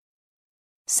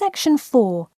Section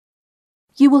 4.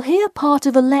 You will hear part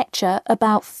of a lecture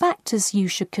about factors you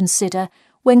should consider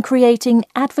when creating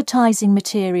advertising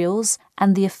materials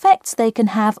and the effects they can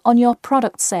have on your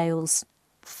product sales.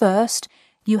 First,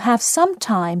 you have some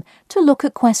time to look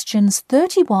at questions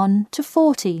 31 to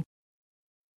 40.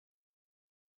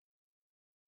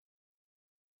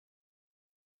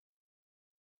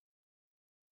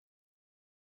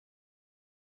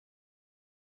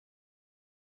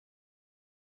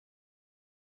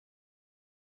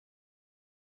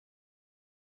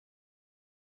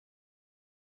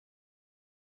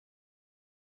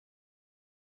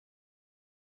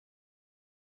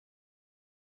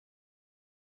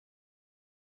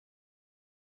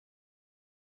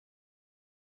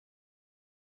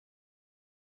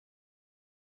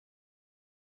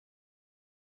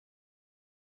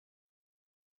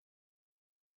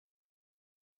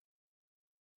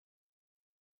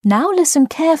 Now listen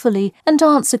carefully and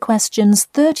answer questions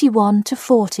 31 to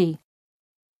 40.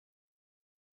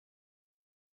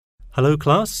 Hello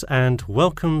class, and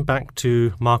welcome back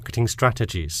to Marketing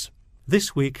Strategies.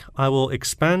 This week I will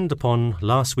expand upon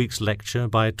last week's lecture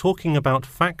by talking about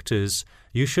factors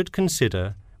you should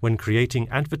consider when creating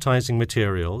advertising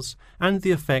materials and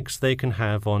the effects they can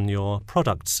have on your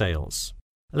product sales.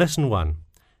 Lesson 1.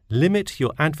 Limit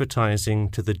your advertising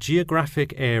to the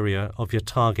geographic area of your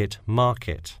target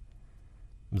market.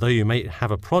 Though you may have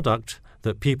a product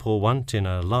that people want in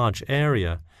a large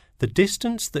area, the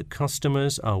distance that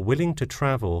customers are willing to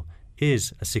travel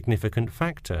is a significant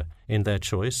factor in their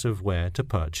choice of where to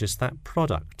purchase that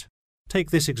product. Take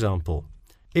this example.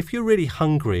 If you're really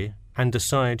hungry and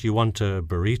decide you want a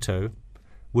burrito,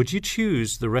 would you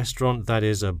choose the restaurant that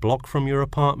is a block from your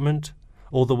apartment,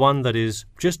 or the one that is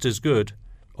just as good,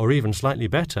 or even slightly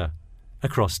better,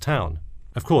 across town?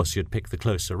 Of course, you'd pick the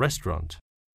closer restaurant.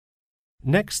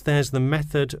 Next, there's the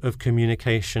method of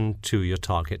communication to your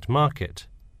target market.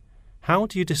 How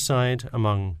do you decide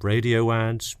among radio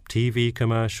ads, TV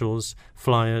commercials,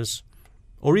 flyers,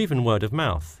 or even word of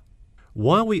mouth?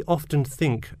 While we often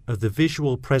think of the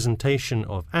visual presentation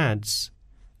of ads,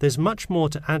 there's much more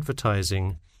to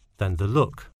advertising than the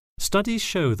look. Studies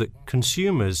show that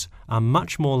consumers are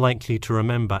much more likely to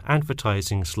remember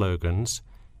advertising slogans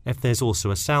if there's also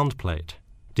a sound plate.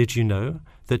 Did you know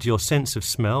that your sense of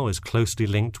smell is closely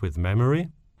linked with memory?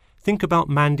 Think about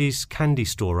Mandy's candy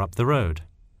store up the road.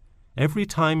 Every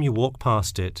time you walk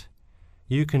past it,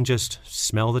 you can just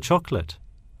smell the chocolate,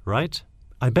 right?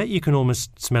 I bet you can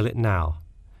almost smell it now.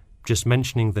 Just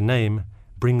mentioning the name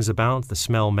brings about the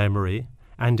smell memory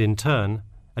and, in turn,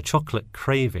 a chocolate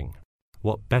craving.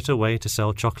 What better way to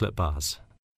sell chocolate bars?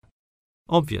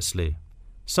 Obviously,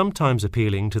 sometimes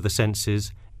appealing to the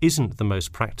senses isn't the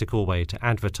most practical way to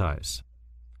advertise.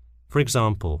 For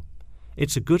example,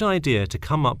 it's a good idea to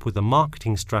come up with a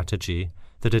marketing strategy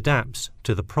that adapts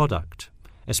to the product,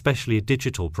 especially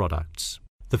digital products.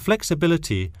 The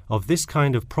flexibility of this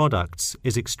kind of products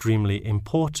is extremely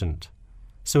important,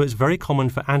 so it's very common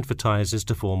for advertisers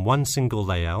to form one single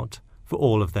layout for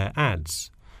all of their ads,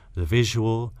 the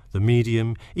visual, the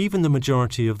medium, even the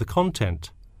majority of the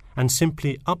content, and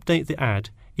simply update the ad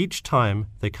each time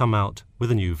they come out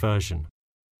with a new version.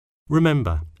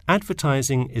 Remember,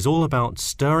 advertising is all about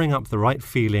stirring up the right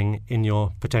feeling in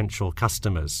your potential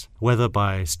customers, whether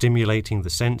by stimulating the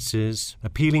senses,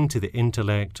 appealing to the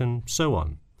intellect, and so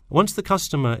on. Once the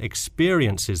customer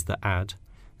experiences the ad,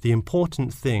 the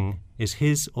important thing is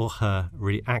his or her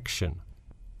reaction.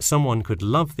 Someone could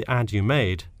love the ad you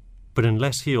made, but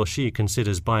unless he or she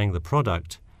considers buying the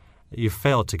product, you've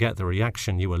failed to get the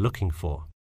reaction you were looking for.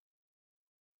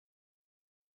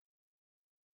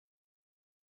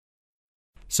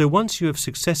 So once you have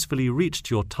successfully reached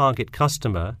your target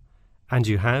customer, and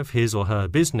you have his or her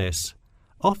business,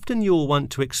 often you will want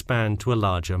to expand to a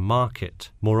larger market.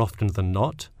 More often than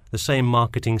not, the same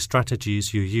marketing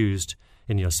strategies you used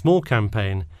in your small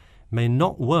campaign may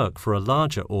not work for a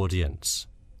larger audience.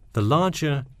 The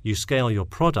larger you scale your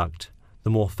product, the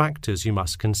more factors you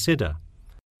must consider.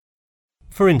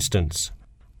 For instance,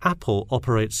 Apple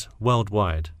operates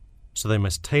worldwide, so they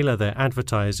must tailor their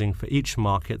advertising for each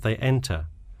market they enter.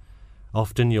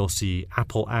 Often you'll see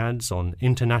Apple ads on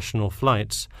international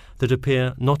flights that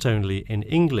appear not only in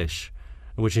English,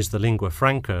 which is the lingua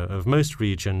franca of most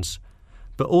regions,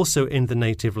 but also in the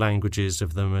native languages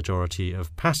of the majority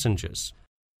of passengers.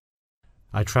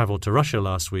 I travelled to Russia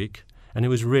last week, and it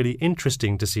was really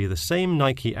interesting to see the same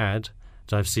Nike ad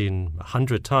that I've seen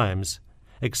 100 times,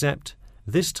 except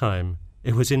this time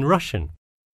it was in Russian.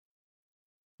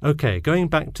 Okay, going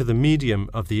back to the medium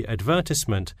of the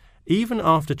advertisement Even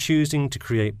after choosing to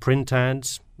create print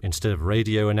ads instead of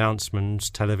radio announcements,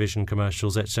 television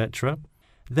commercials, etc.,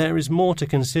 there is more to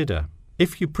consider.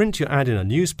 If you print your ad in a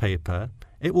newspaper,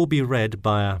 it will be read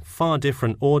by a far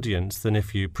different audience than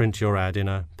if you print your ad in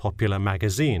a popular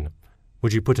magazine.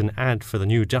 Would you put an ad for the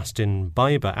new Justin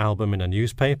Bieber album in a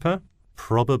newspaper?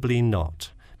 Probably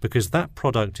not, because that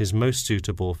product is most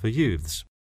suitable for youths.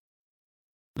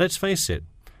 Let's face it,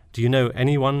 do you know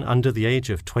anyone under the age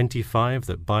of 25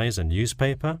 that buys a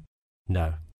newspaper?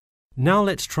 No. Now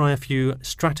let's try a few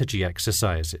strategy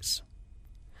exercises.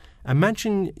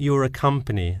 Imagine you're a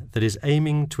company that is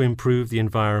aiming to improve the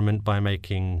environment by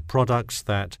making products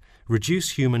that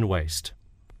reduce human waste.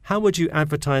 How would you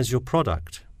advertise your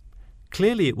product?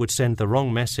 Clearly it would send the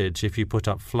wrong message if you put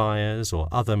up flyers or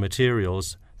other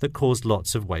materials that cause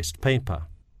lots of waste paper.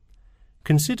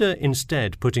 Consider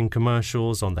instead putting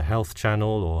commercials on the Health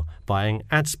Channel or buying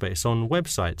ad space on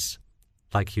websites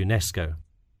like UNESCO.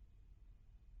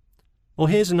 Or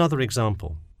here's another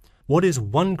example. What is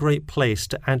one great place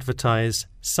to advertise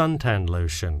suntan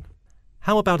lotion?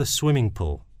 How about a swimming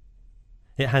pool?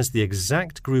 It has the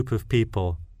exact group of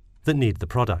people that need the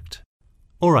product.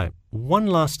 All right, one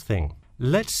last thing.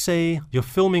 Let's say you're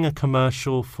filming a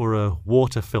commercial for a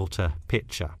water filter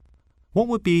pitcher. What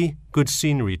would be good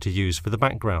scenery to use for the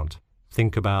background?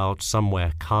 Think about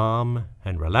somewhere calm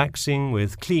and relaxing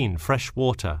with clean, fresh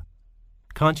water.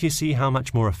 Can't you see how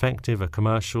much more effective a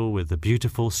commercial with the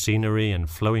beautiful scenery and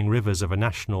flowing rivers of a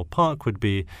national park would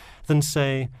be than,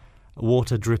 say,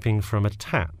 water dripping from a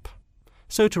tap?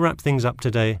 So to wrap things up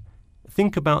today,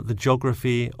 think about the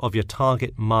geography of your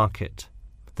target market,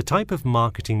 the type of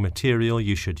marketing material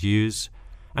you should use,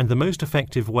 and the most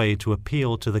effective way to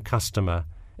appeal to the customer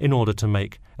in order to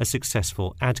make a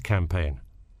successful ad campaign.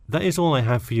 That is all I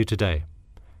have for you today.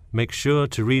 Make sure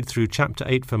to read through Chapter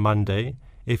 8 for Monday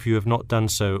if you have not done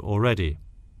so already.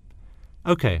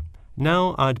 Okay,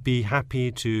 now I'd be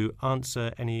happy to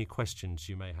answer any questions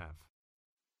you may have.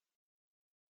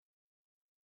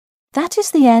 That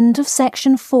is the end of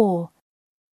Section 4.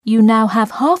 You now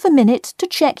have half a minute to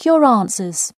check your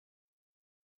answers.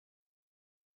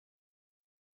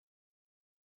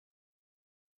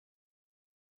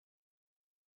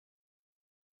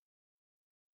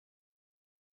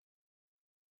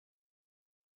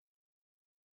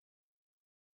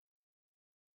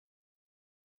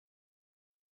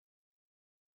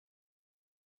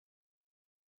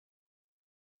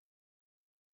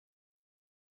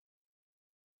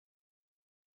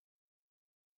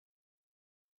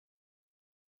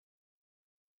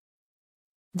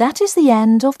 That is the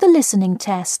end of the listening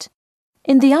test.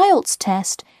 In the IELTS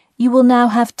test, you will now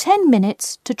have 10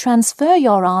 minutes to transfer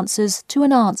your answers to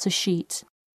an answer sheet.